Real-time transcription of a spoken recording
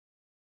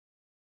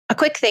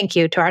quick thank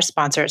you to our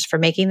sponsors for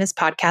making this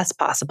podcast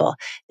possible.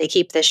 They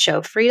keep this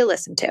show free to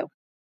listen to.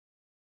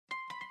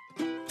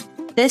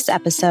 This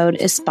episode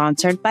is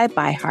sponsored by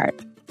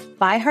ByHeart.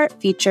 ByHeart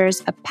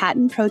features a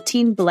patent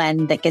protein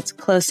blend that gets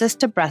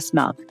closest to breast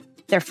milk.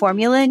 Their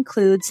formula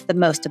includes the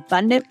most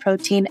abundant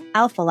protein,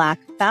 alpha-lac,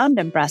 found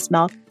in breast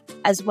milk,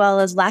 as well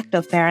as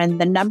lactoferrin,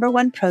 the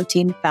 #1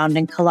 protein found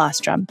in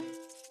colostrum.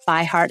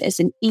 ByHeart is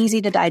an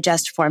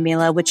easy-to-digest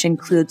formula which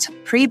includes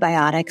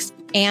prebiotics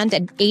and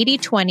an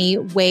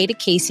 80-20 whey to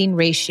casein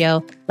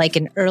ratio like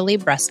in early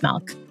breast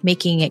milk,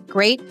 making it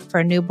great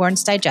for a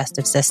newborn's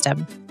digestive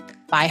system.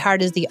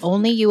 ByHeart is the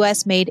only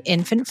U.S.-made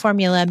infant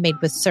formula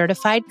made with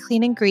certified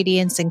clean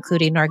ingredients,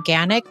 including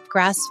organic,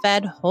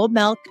 grass-fed, whole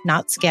milk,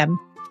 not skim.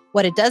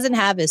 What it doesn't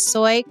have is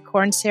soy,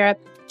 corn syrup,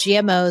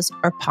 GMOs,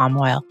 or palm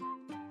oil.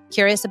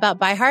 Curious about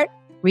ByHeart?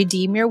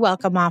 Redeem your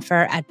welcome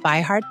offer at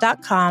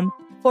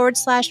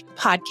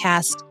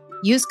byheart.com/podcast.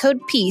 Use code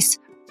PEACE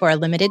for a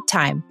limited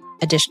time.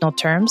 Additional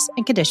terms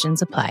and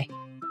conditions apply.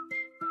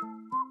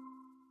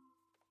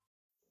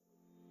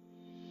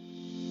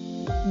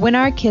 When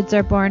our kids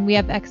are born, we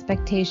have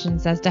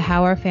expectations as to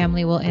how our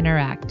family will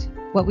interact.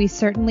 What we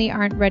certainly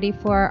aren't ready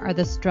for are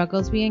the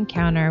struggles we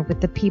encounter with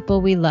the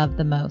people we love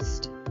the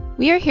most.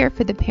 We are here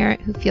for the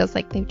parent who feels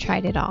like they've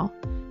tried it all,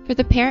 for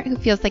the parent who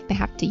feels like they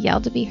have to yell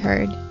to be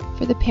heard,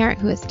 for the parent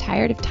who is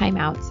tired of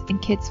timeouts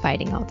and kids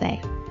fighting all day.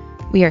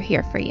 We are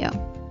here for you.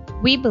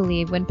 We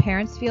believe when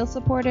parents feel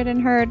supported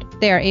and heard,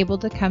 they are able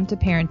to come to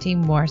parenting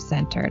more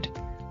centered.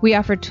 We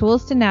offer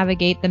tools to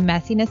navigate the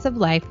messiness of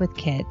life with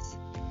kids.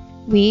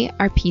 We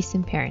are Peace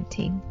in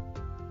Parenting.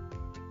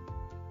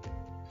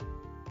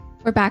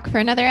 We're back for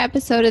another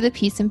episode of the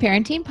Peace in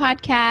Parenting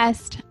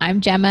podcast. I'm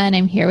Gemma and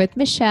I'm here with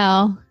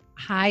Michelle.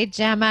 Hi,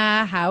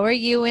 Gemma. How are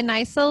you in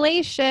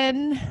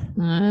isolation?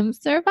 I'm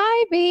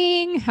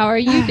surviving. How are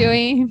you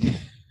doing?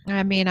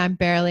 I mean, I'm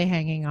barely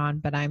hanging on,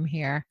 but I'm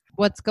here.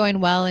 What's going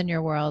well in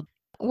your world?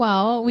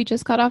 Well, we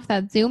just got off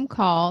that Zoom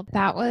call.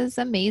 That was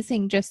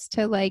amazing just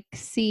to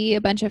see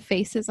a bunch of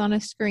faces on a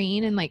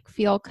screen and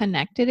feel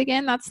connected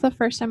again. That's the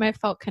first time I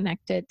felt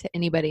connected to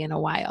anybody in a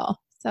while.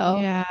 So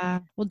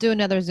yeah, we'll do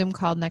another Zoom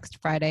call next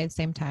Friday,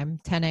 same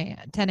time, 10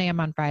 a.m.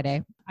 on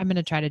Friday. I'm going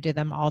to try to do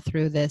them all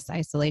through this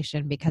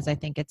isolation because I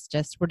think it's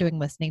just, we're doing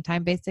listening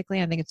time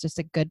basically. I think it's just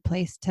a good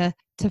place to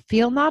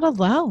feel not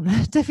alone,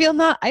 to feel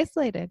not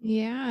isolated.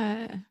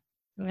 Yeah.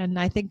 And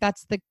I think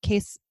that's the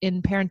case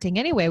in parenting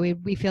anyway.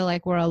 We feel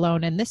like we're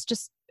alone and this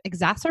just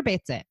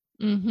exacerbates it.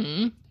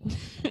 Mm-hmm.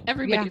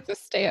 Everybody's a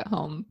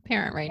stay-at-home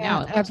parent right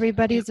now.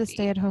 Everybody's a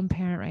stay-at-home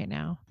parent right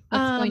now.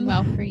 What's going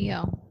well for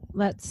you?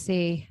 Let's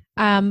see.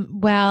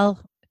 Well,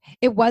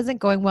 it wasn't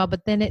going well,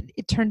 but then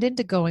it turned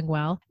into going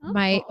well. Oh.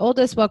 My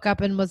oldest woke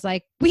up and was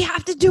like, we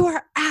have to do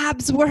our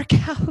abs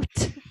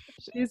workout.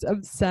 She's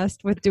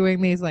obsessed with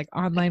doing these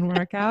online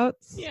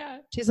workouts. Yeah.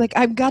 She's like,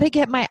 I've got to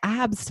get my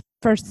abs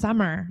for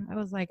summer. I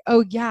was like,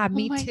 oh yeah,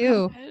 me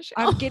too. Gosh.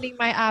 I'm getting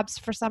my abs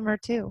for summer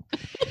too.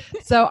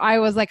 So I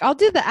was like, I'll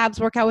do the abs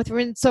workout with you.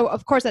 And so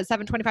of course at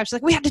 7:25, she's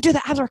like, we have to do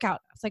the abs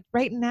workout. I was like,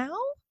 right now?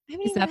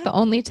 Is that the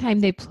only time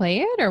they play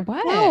it or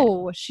what?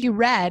 No, she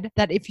read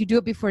that if you do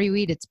it before you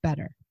eat, it's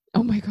better.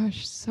 Oh my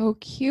gosh, so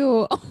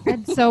cute.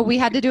 And so we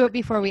had to do it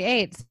before we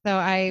ate. So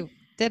I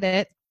did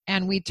it.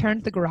 And we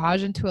turned the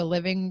garage into a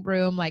living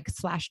room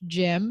 /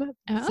 gym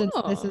since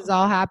this has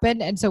all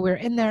happened. And so we're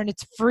in there and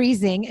it's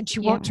freezing and she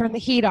won't turn the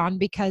heat on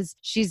because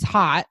she's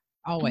hot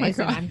always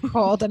and I'm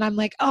cold. And I'm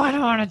like, oh, I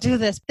don't want to do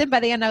this. Then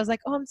by the end, I was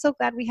like, oh, I'm so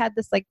glad we had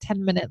this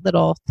 10-minute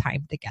little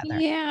time together.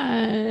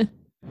 Yeah. It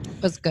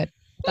was good.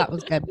 That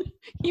was good.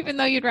 Even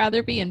though you'd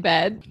rather be in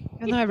bed.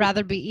 Even though I'd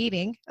rather be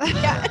eating.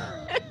 Yeah.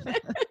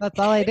 That's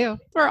all I do.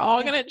 We're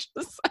all going to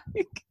just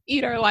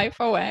eat our life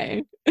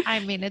away. I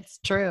mean, it's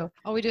true.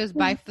 All we do is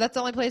buy. That's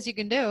the only place you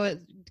can go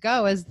is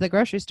the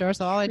grocery store.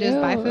 So all I do is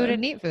buy food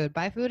and eat food.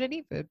 Buy food and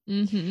eat food.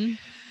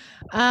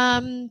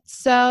 Mm-hmm.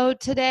 So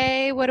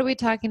today, what are we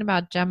talking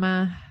about,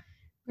 Gemma?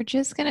 We're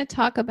just going to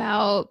talk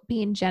about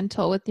being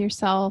gentle with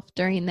yourself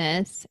during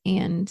this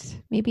and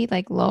maybe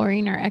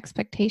lowering our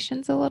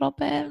expectations a little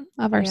bit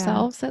of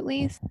ourselves at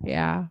least.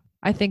 Yeah.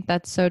 I think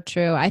that's so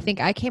true. I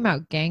think I came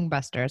out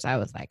gangbusters. I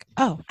was like,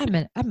 oh,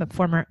 I'm a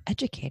former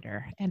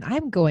educator and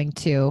I'm going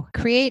to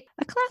create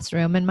a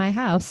classroom in my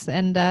house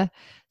and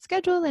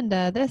schedule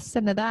into this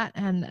and that.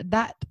 And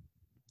that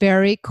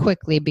very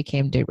quickly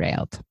became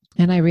derailed.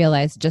 And I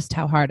realized just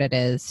how hard it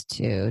is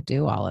to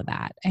do all of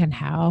that and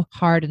how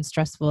hard and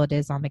stressful it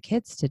is on the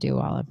kids to do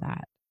all of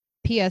that.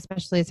 Pia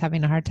especially is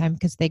having a hard time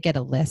because they get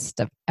a list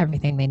of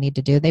everything they need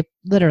to do. They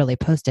literally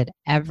posted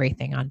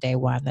everything on day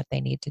one that they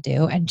need to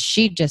do. And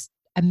she just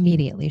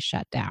immediately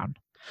shut down.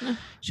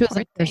 She was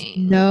like, there's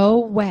no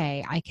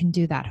way I can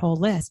do that whole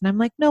list. And I'm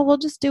like, no, we'll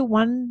just do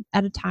one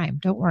at a time.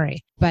 Don't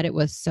worry. But it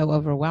was so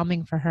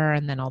overwhelming for her.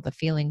 And then all the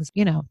feelings,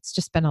 it's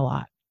just been a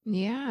lot.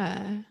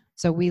 Yeah.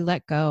 So we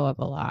let go of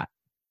a lot.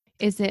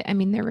 Is it,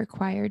 they're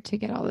required to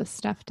get all this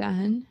stuff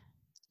done?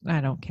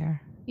 I don't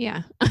care.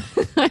 Yeah,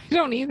 I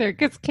don't either.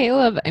 Because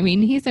Caleb,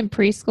 he's in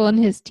preschool and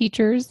his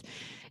teachers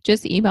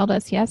just emailed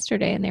us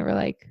yesterday and they were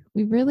like,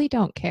 we really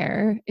don't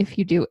care if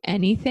you do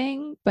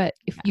anything, but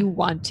if you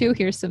want to,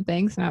 here's some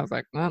things. And I was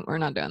like, well, we're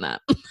not doing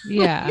that.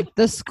 Yeah.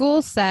 The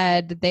school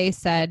said,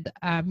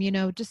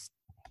 just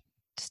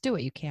do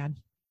what you can.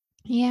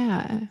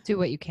 Yeah. Do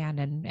what you can.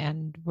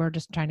 And we're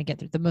just trying to get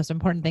through. The most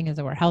important thing is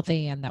that we're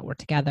healthy and that we're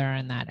together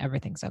and that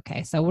everything's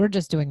okay. So we're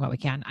just doing what we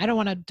can. I don't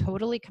want to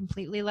totally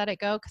completely let it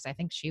go because I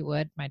think she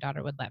would. My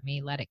daughter would let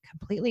me let it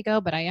completely go.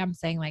 But I am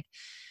saying like,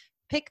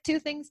 pick 2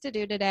 things to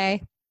do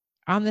today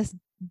on this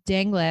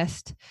dang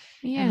list.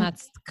 Yeah. And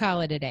let's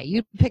call it a day.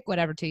 You pick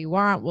whatever 2 you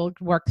want. We'll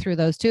work through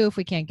those 2. If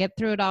we can't get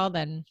through it all,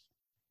 then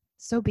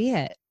so be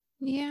it.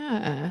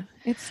 Yeah.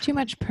 It's too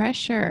much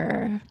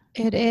pressure.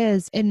 It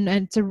is. And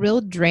it's a real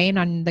drain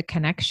on the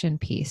connection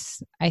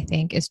piece, I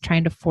think, is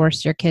trying to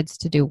force your kids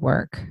to do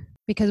work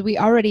because we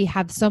already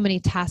have so many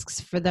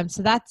tasks for them.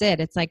 So that's it.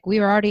 It's like we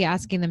were already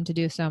asking them to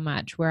do so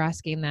much. We're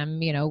asking them,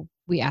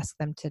 we ask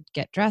them to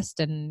get dressed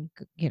and,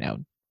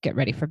 get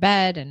ready for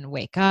bed and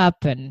wake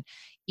up and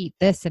eat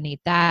this and eat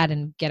that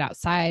and get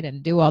outside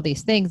and do all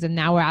these things. And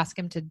now we're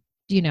asking them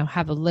to,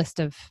 have a list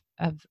of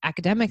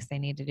academics they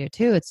need to do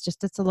too.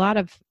 It's a lot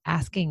of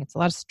asking. It's a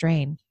lot of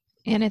strain.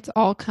 And it's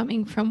all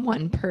coming from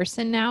one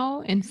person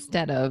now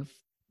instead of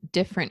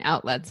different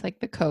outlets like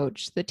the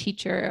coach, the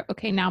teacher.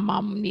 Okay, now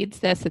mom needs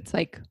this. It's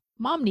like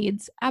mom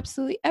needs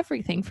absolutely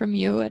everything from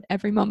you at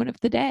every moment of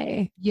the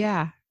day.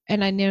 Yeah.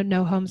 And I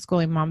know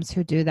homeschooling moms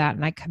who do that,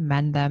 and I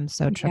commend them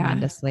so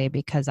tremendously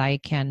because I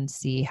can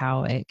see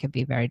how it could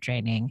be very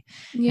draining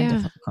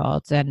and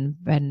difficult.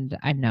 And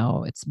I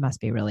know it must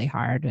be really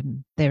hard.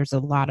 And there's a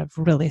lot of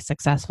really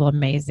successful,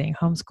 amazing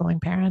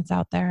homeschooling parents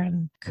out there.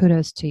 And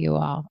kudos to you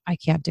all. I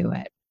can't do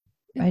it.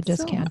 I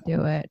just can't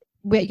do it.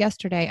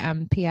 Yesterday,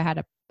 Pia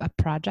had a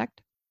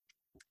project,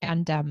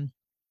 and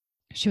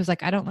she was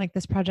like, I don't like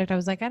this project. I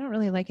was like, I don't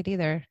really like it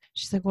either.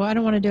 She's like, well, I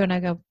don't want to do it. And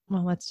I go,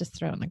 well, let's just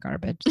throw it in the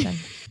garbage then.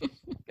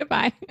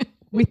 Goodbye.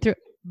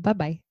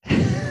 Bye-bye.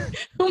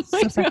 Oh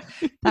my God.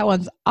 That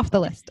one's off the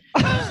list.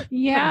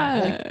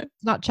 Yeah.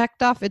 It's not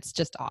checked off. It's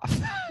just off.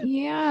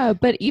 Yeah.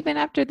 But even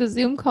after the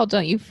Zoom call,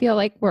 don't you feel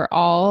like we're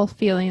all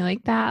feeling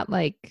like that?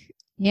 Like,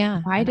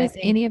 yeah. Why does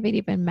any of it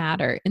even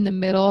matter in the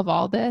middle of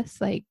all this?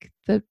 Like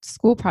the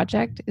school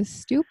project is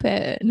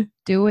stupid.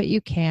 Do what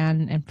you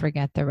can and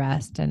forget the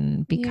rest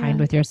and be kind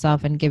with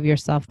yourself and give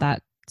yourself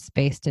that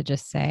space to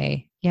just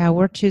say, yeah,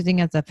 we're choosing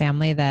as a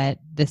family that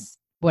this,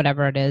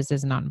 whatever it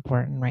is not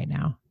important right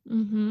now.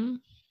 Mm-hmm.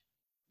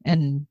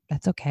 And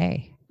that's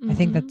okay. I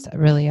think that's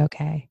really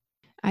okay.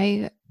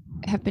 I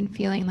have been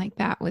feeling like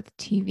that with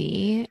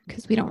TV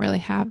because we don't really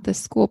have the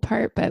school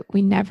part, but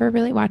we never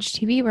really watch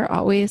TV. We're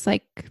always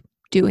like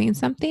doing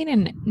something.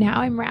 And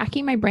now I'm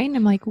racking my brain.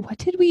 I'm like, what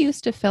did we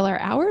used to fill our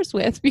hours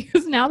with?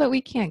 Because now that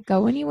we can't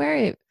go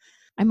anywhere,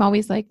 I'm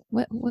always like,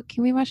 what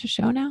can we watch a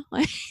show now?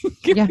 Like,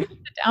 can we sit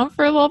down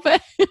for a little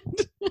bit?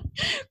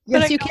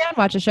 Yes, you can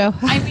watch a show.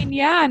 I mean,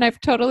 yeah. And I've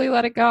totally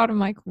let it go. And I'm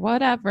like,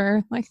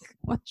 whatever, like,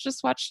 let's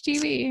just watch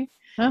TV.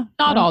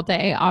 Not all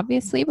day,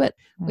 obviously, but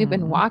we've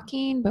been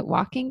walking, but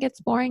walking gets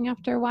boring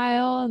after a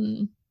while.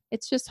 And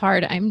it's just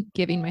hard. I'm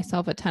giving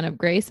myself a ton of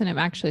grace, and I'm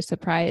actually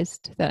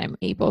surprised that I'm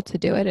able to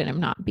do it and I'm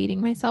not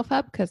beating myself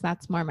up because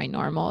that's more my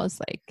normal is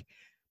like,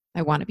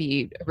 I want to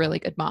be a really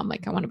good mom.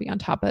 Like I want to be on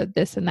top of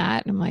this and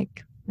that. And I'm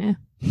like,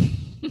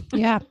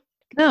 yeah.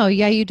 No,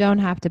 yeah, you don't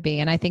have to be.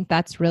 And I think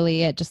that's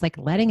really it. Just like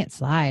letting it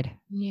slide.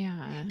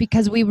 Yeah.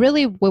 Because we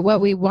really,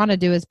 what we want to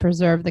do is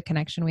preserve the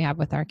connection we have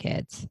with our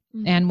kids.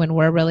 Mm-hmm. And when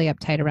we're really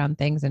uptight around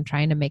things and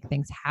trying to make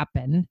things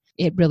happen,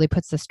 it really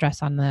puts the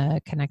stress on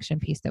the connection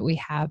piece that we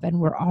have. And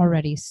we're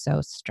already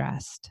so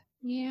stressed.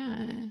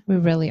 Yeah. We're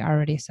really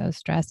already so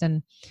stressed.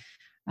 And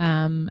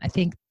I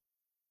think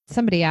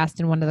somebody asked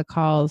in one of the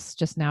calls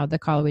just now, the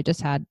call we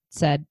just had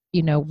said,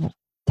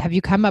 have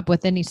you come up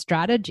with any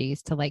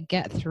strategies to like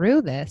get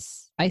through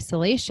this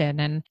isolation?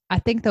 And I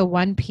think the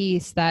one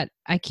piece that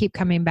I keep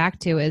coming back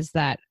to is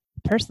that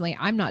personally,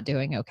 I'm not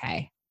doing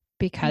okay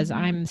because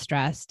I'm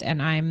stressed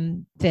and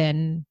I'm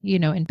thin,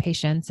 in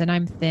patience, and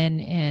I'm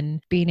thin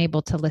in being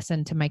able to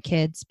listen to my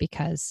kids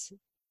because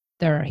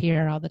they're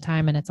here all the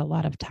time and it's a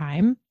lot of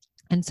time.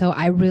 And so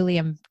I really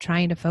am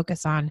trying to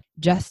focus on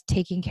just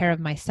taking care of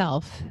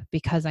myself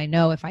because I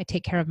know if I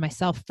take care of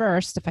myself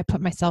first, if I put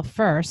myself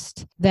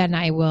first, then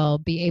I will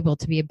be able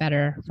to be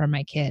better for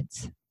my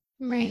kids.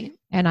 Right.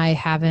 And I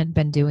haven't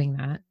been doing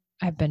that.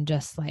 I've been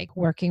just like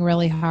working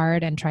really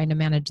hard and trying to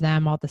manage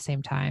them all at the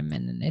same time.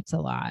 And it's a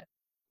lot.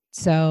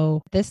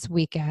 So this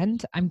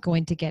weekend, I'm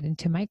going to get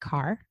into my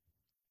car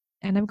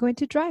and I'm going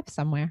to drive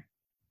somewhere.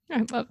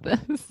 I love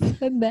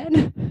this. And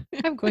then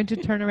I'm going to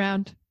turn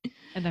around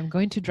and I'm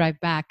going to drive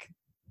back.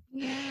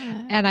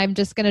 Yeah. And I'm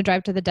just going to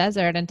drive to the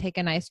desert and take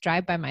a nice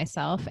drive by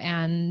myself.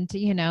 And,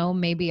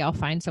 maybe I'll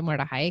find somewhere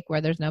to hike where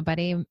there's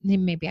nobody.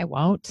 Maybe I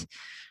won't.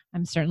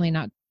 I'm certainly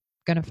not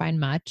going to find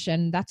much,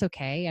 and that's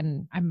okay.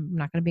 And I'm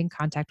not going to be in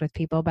contact with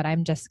people, but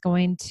I'm just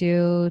going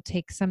to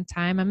take some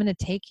time. I'm going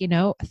to take,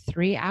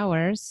 3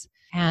 hours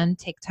and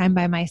take time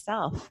by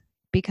myself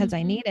because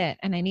I need it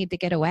and I need to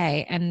get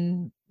away.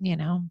 And,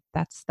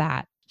 that's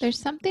that. There's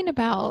something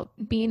about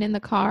being in the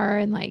car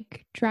and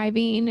like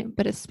driving,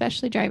 but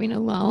especially driving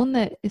alone,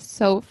 that is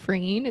so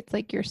freeing. It's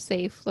like your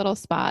safe little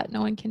spot.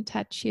 No one can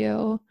touch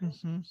you.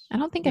 Mm-hmm. I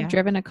don't think I've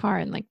driven a car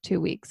in like 2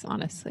 weeks,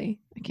 honestly.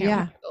 I can't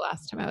remember the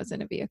last time I was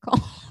in a vehicle.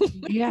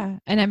 Yeah.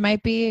 And it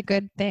might be a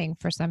good thing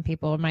for some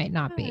people. It might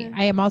not be.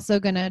 I am also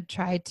going to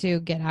try to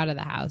get out of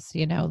the house,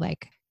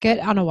 like get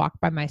on a walk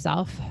by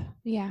myself.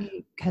 Yeah.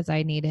 Because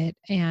I need it,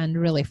 and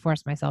really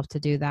force myself to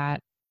do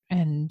that.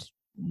 And,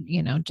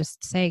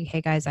 just say, hey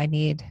guys, I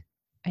need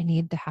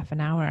the half an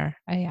hour.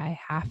 I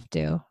have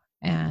to.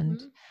 And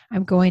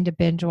I'm going to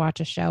binge watch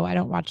a show. I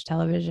don't watch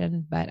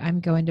television, but I'm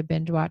going to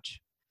binge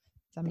watch.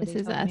 This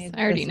Is Us.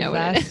 I already know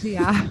what it is.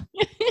 Yeah.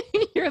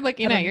 You're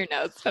looking at your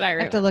notes, but I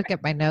have to look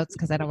at my notes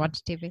because I don't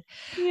watch TV.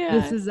 Yeah.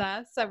 This Is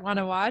Us. I want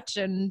to watch,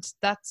 and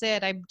that's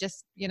it. I'm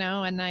just,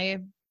 and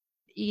I'm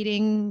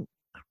eating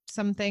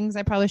some things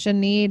I probably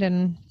shouldn't eat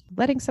and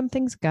letting some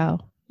things go,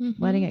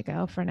 letting it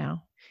go for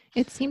now.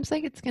 It seems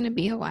like it's going to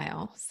be a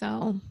while.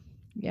 So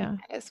yeah,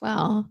 as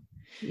well.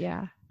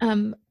 Yeah.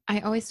 I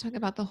always talk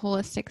about the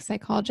holistic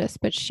psychologist,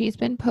 but she's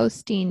been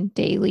posting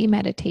daily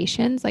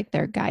meditations, like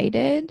they're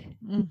guided.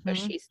 So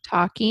she's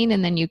talking,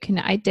 and then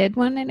I did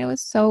one and it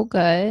was so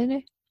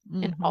good.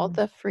 And all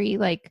the free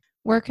like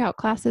workout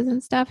classes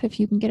and stuff, if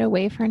you can get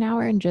away for an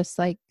hour and just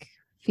like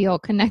feel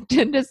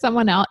connected to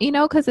someone else,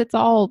 because it's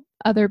all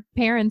other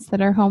parents that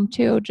are home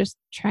too, just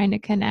trying to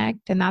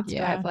connect. And that's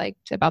what I've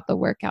liked about the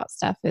workout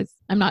stuff is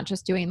I'm not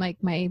just doing like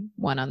my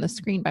one on the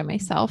screen by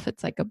myself.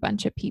 It's like a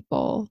bunch of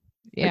people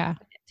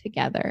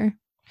together.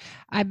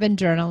 I've been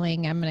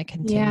journaling. I'm going to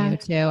continue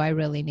to. I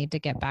really need to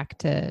get back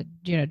to,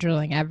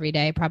 journaling every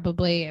day,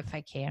 probably if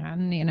I can.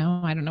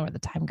 I don't know where the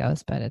time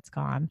goes, but it's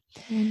gone.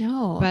 I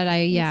know. But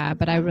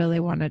I really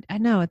wanted, I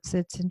know it's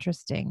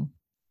interesting.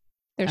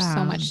 There's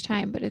so much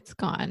time, but it's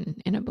gone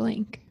in a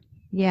blink.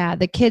 Yeah.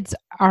 The kids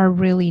are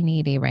really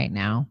needy right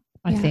now.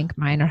 I think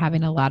mine are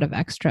having a lot of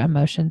extra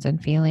emotions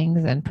and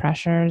feelings and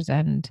pressures,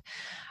 and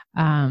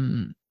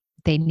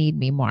they need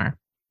me more.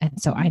 And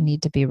so I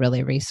need to be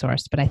really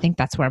resourced. But I think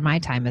that's where my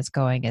time is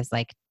going, is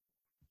like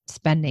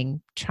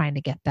trying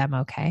to get them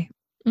okay.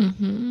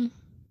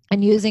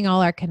 And using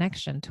all our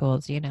connection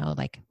tools,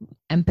 like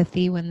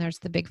empathy when there's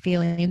the big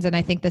feelings. And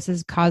I think this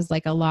has caused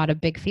like a lot of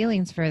big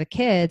feelings for the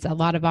kids, a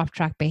lot of off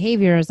track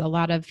behaviors, a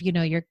lot of,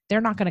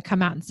 they're not going to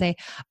come out and say,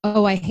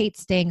 oh, I hate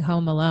staying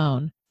home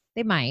alone.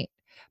 They might,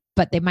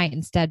 but they might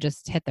instead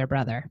just hit their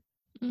brother,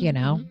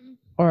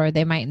 or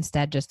they might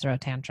instead just throw a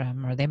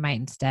tantrum, or they might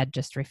instead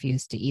just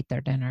refuse to eat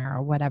their dinner,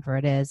 or whatever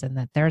it is. And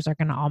that theirs are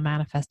going to all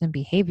manifest in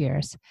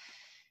behaviors,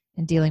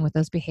 and dealing with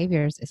those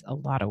behaviors is a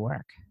lot of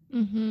work.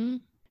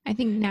 I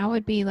think now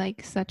would be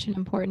like such an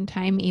important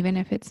time, even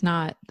if it's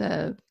not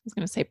I was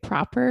going to say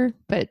proper,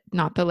 but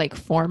not the like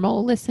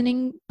formal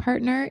listening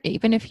partner.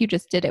 Even if you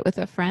just did it with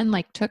a friend,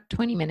 like took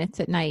 20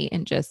 minutes at night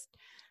and just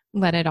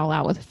let it all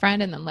out with a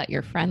friend, and then let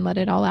your friend let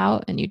it all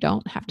out, and you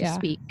don't have to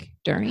speak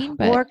during.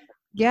 But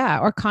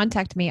or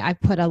contact me. I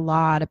put a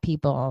lot of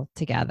people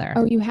together.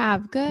 Oh, you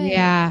have? Good.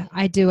 Yeah,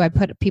 I do. I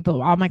put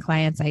all my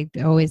clients, I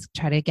always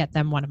try to get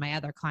them one of my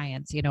other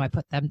clients, I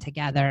put them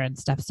together and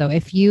stuff. So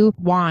if you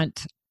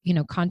want,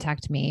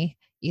 contact me,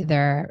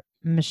 either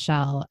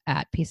Michelle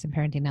at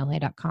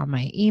peaceandparentingla.com,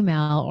 my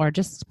email, or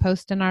just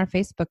post in our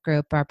Facebook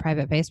group, our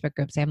private Facebook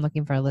group, say I'm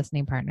looking for a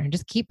listening partner, and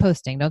just keep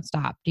posting. Don't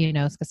stop,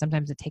 because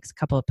sometimes it takes a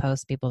couple of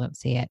posts. People don't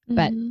see it,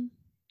 but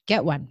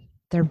get one.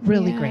 They're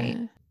really great.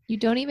 You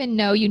don't even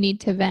know you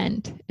need to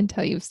vent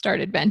until you've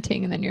started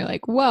venting. And then you're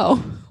like,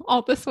 whoa,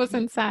 all this was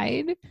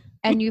inside.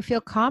 And you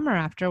feel calmer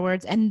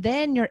afterwards. And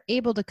then you're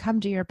able to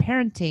come to your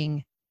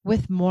parenting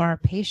with more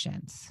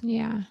patience.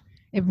 Yeah.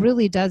 It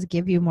really does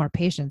give you more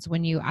patience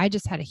I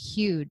just had a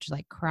huge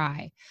like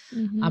cry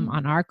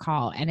on our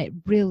call. And it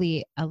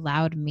really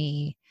allowed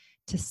me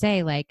to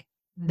say like,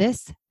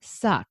 this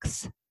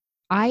sucks.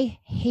 I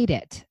hate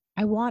it.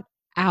 I want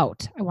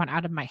out. I want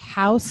out of my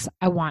house.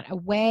 I want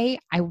away.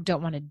 I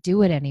don't want to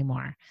do it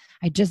anymore.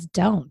 I just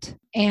don't.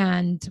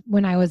 And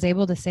when I was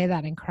able to say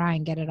that and cry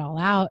and get it all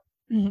out,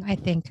 I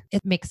think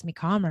it makes me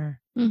calmer.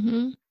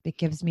 It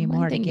gives me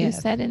more to give. One thing you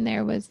said in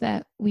there was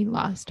that we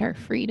lost our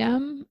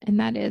freedom, and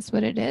that is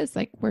what it is.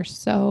 Like, we're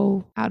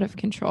so out of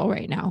control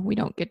right now. We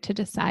don't get to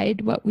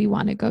decide what we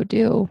want to go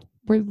do.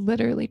 We're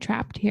literally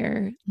trapped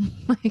here.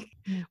 Like,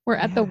 we're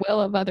at the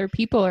will of other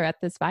people, or at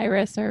this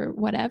virus or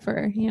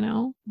whatever,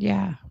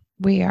 Yeah,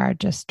 we are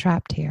just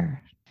trapped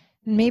here.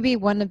 Maybe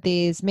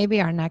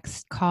maybe our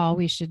next call,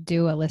 we should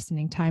do a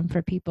listening time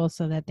for people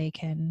so that they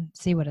can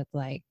see what it's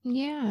like.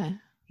 Yeah.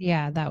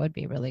 Yeah, that would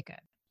be really good.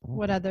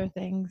 What other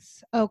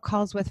things? Oh,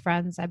 calls with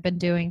friends I've been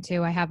doing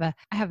too. I have a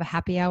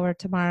happy hour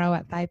tomorrow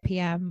at 5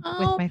 p.m.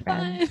 with my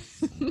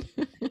friends.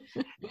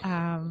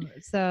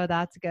 So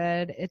that's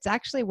good. It's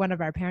actually one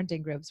of our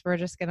parenting groups. We're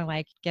just going to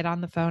like get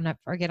on the phone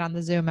or get on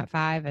the Zoom at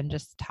 5 and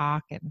just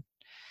talk and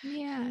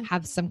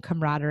have some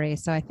camaraderie.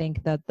 So I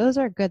think that those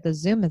are good. The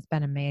Zoom has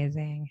been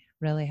amazing.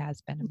 Really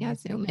has been amazing. Yeah,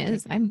 Zoom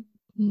is. I'm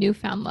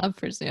newfound love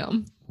for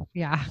Zoom.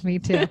 Yeah, me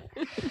too.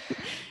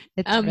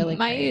 It's really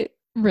great.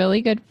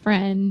 really good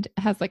friend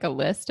has like a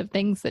list of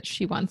things that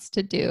she wants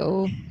to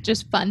do,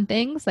 just fun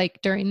things like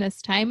during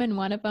this time. And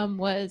one of them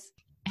was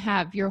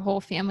have your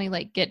whole family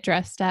like get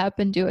dressed up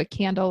and do a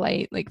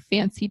candlelight, like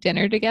fancy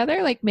dinner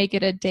together, like make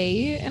it a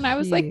date. And I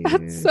was like,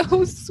 that's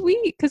so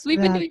sweet because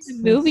we've been doing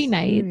the movie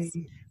nights.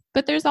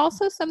 But there's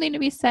also something to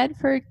be said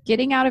for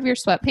getting out of your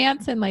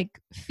sweatpants and like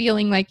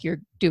feeling like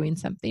you're doing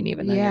something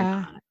even though you're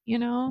not, you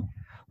know?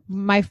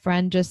 My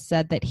friend just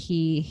said that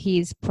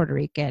he's Puerto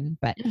Rican,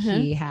 but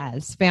he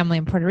has family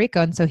in Puerto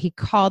Rico. And so he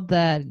called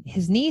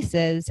his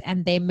nieces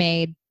and they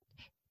made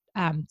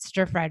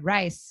stir-fried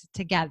rice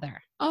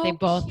together. Oh, they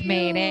both cute.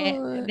 made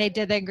it. They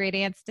did the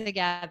ingredients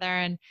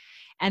together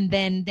and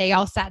then they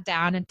all sat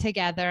down and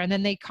together and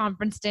then they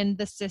conferenced in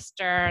the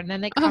sister and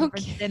then they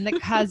conferenced in the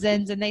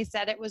cousins and they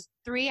said it was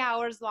 3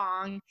 hours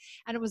long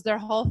and it was their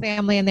whole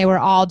family and they were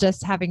all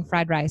just having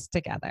fried rice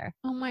together.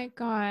 Oh my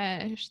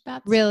gosh.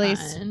 That's really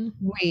fun.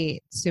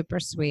 Sweet, super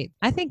sweet.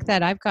 I think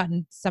that I've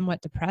gotten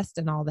somewhat depressed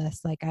in all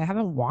this. Like I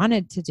haven't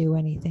wanted to do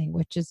anything,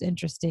 which is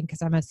interesting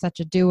because I'm such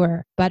a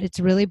doer, but it's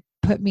really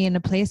put me in a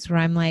place where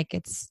I'm like,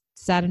 it's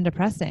sad and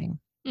depressing.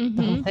 The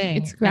whole thing.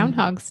 It's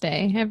Groundhog's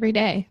Day every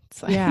day.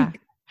 It's like, yeah.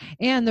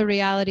 And the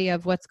reality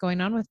of what's going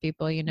on with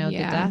people, the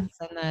deaths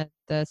and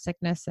the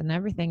sickness and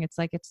everything. It's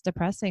like, it's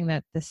depressing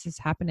that this is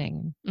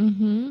happening.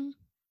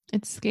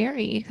 It's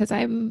scary because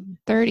I'm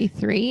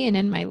 33 and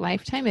in my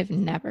lifetime, I've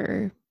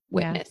never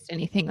witnessed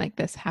anything like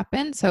this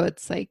happen. So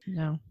it's like,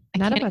 no,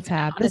 none of us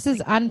have. This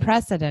is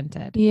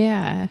unprecedented.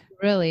 Yeah. It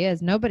really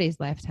is. Nobody's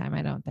lifetime,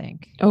 I don't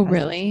think. Oh,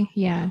 really?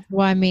 Yeah.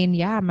 Well, I mean,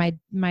 yeah,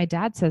 my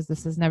dad says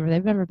they've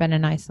never been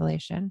in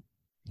isolation.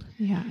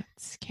 Yeah,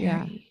 it's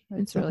scary. Yeah,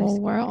 it's really the whole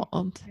scary.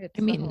 world.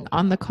 I mean,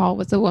 on the call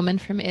was a woman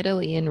from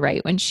Italy, and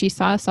right when she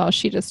saw us all,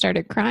 she just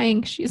started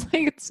crying. She's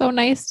like, "It's so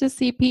nice to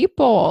see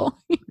people."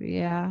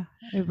 Yeah,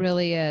 it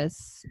really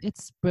is.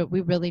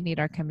 We really need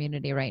our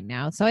community right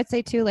now. So I'd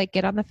say too, like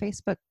get on the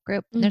Facebook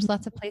group. There's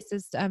lots of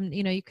places.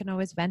 You can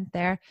always vent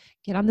there.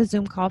 Get on the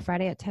Zoom call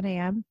Friday at 10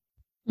 a.m.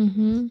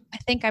 I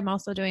think I'm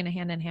also doing a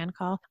hand-in-hand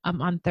call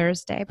on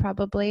Thursday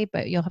probably,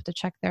 but you'll have to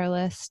check their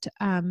list.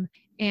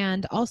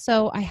 And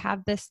also I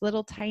have this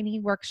little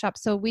tiny workshop.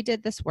 So we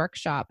did this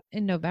workshop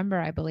in November,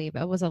 I believe.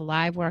 It was a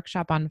live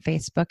workshop on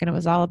Facebook and it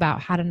was all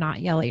about how to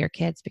not yell at your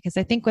kids, because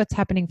I think what's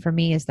happening for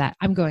me is that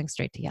I'm going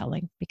straight to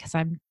yelling because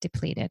I'm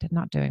depleted and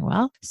not doing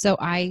well. So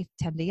I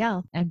tend to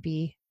yell and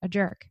be a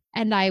jerk.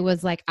 And I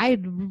was like, I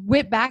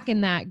went back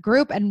in that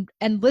group and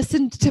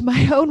listened to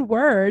my own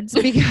words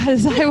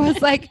because I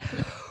was like,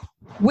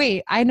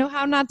 wait, I know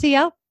how not to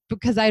yell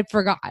because I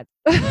forgot.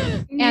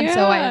 And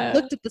so I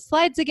looked at the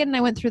slides again and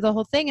I went through the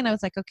whole thing and I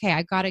was like, okay,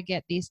 I got to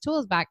get these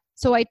tools back.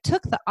 So I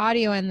took the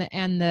audio and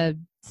the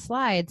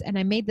slides and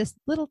I made this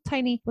little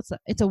tiny,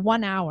 it's a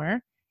 1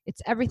 hour.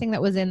 It's everything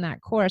that was in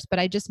that course, but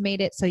I just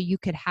made it so you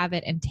could have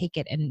it and take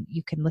it and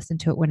you can listen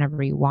to it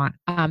whenever you want.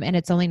 And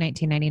it's only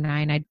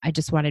 $19.99. I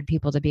just wanted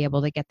people to be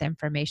able to get the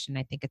information.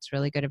 I think it's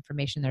really good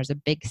information. There's a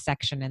big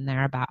section in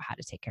there about how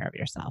to take care of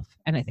yourself.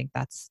 And I think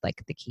that's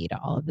like the key to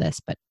all of this,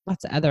 but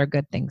lots of other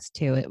good things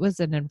too. It was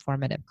an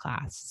informative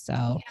class. So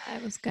yeah,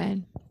 it was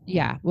good.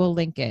 Yeah, we'll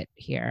link it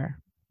here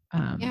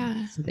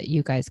so that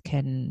you guys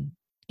can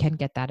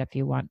get that if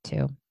you want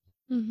to.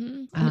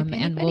 And if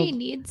anybody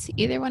needs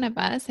either one of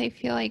us, I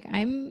feel like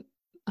I'm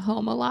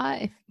home a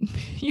lot.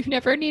 If you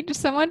never need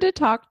someone to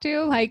talk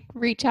to, like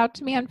reach out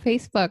to me on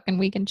Facebook and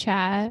we can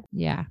chat.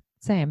 Yeah,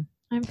 same.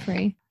 I'm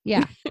free.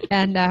 Yeah.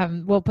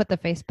 And we'll put the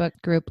Facebook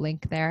group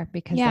link there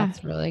because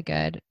that's really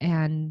good.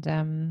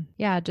 And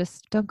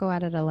just don't go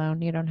at it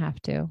alone. You don't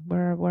have to.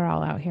 We're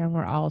all out here and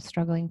we're all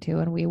struggling too.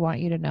 And we want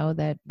you to know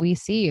that we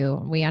see you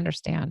and we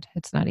understand.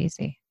 It's not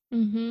easy.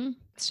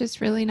 It's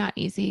just really not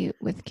easy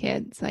with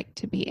kids, like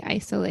to be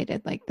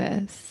isolated like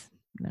this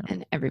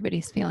and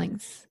everybody's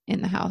feelings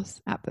in the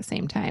house at the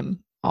same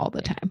time all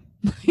the time.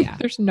 Yeah.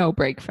 There's no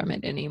break from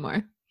it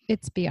anymore.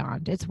 It's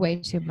beyond. It's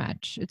way too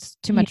much. It's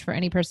too much for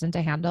any person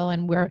to handle.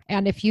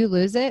 And if you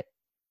lose it,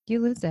 you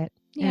lose it.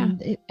 Yeah.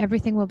 And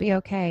everything will be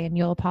okay. And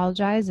you'll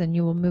apologize and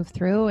you will move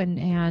through.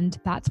 And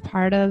that's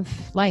part of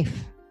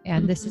life.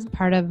 And this is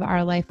part of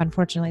our life.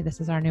 Unfortunately, this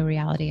is our new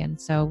reality.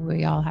 And so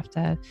we all have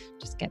to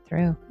just get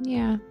through.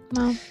 Yeah.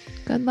 Well,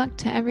 good luck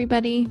to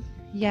everybody.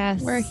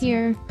 Yes. We're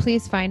here.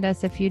 Please find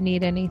us if you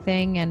need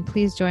anything. And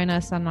please join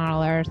us on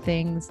all our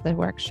things, the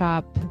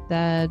workshop,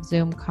 the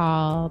Zoom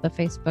call, the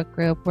Facebook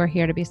group. We're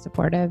here to be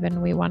supportive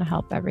and we want to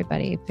help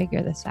everybody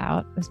figure this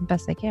out as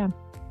best they can.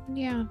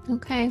 Yeah.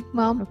 Okay.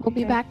 Well, we'll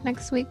be back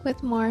next week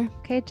with more.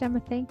 Okay, Gemma.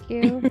 Thank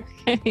you.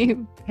 Okay.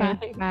 Bye.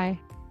 Okay, bye.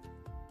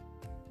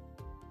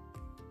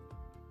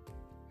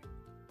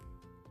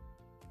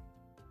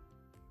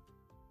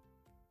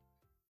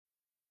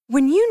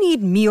 When you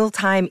need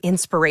mealtime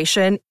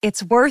inspiration,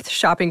 it's worth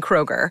shopping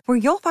Kroger, where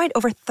you'll find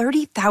over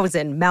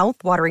 30,000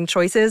 mouth-watering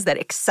choices that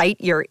excite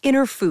your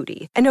inner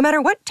foodie. And no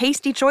matter what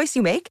tasty choice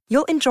you make,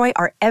 you'll enjoy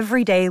our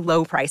everyday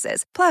low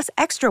prices, plus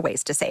extra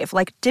ways to save,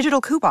 like digital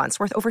coupons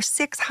worth over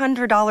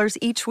 $600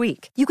 each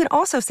week. You can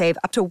also save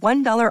up to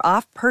 $1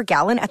 off per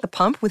gallon at the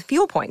pump with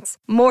fuel points.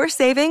 More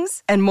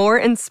savings and more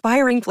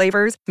inspiring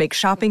flavors make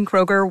shopping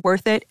Kroger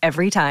worth it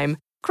every time.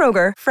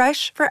 Kroger,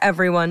 fresh for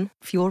everyone.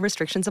 Fuel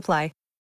restrictions apply.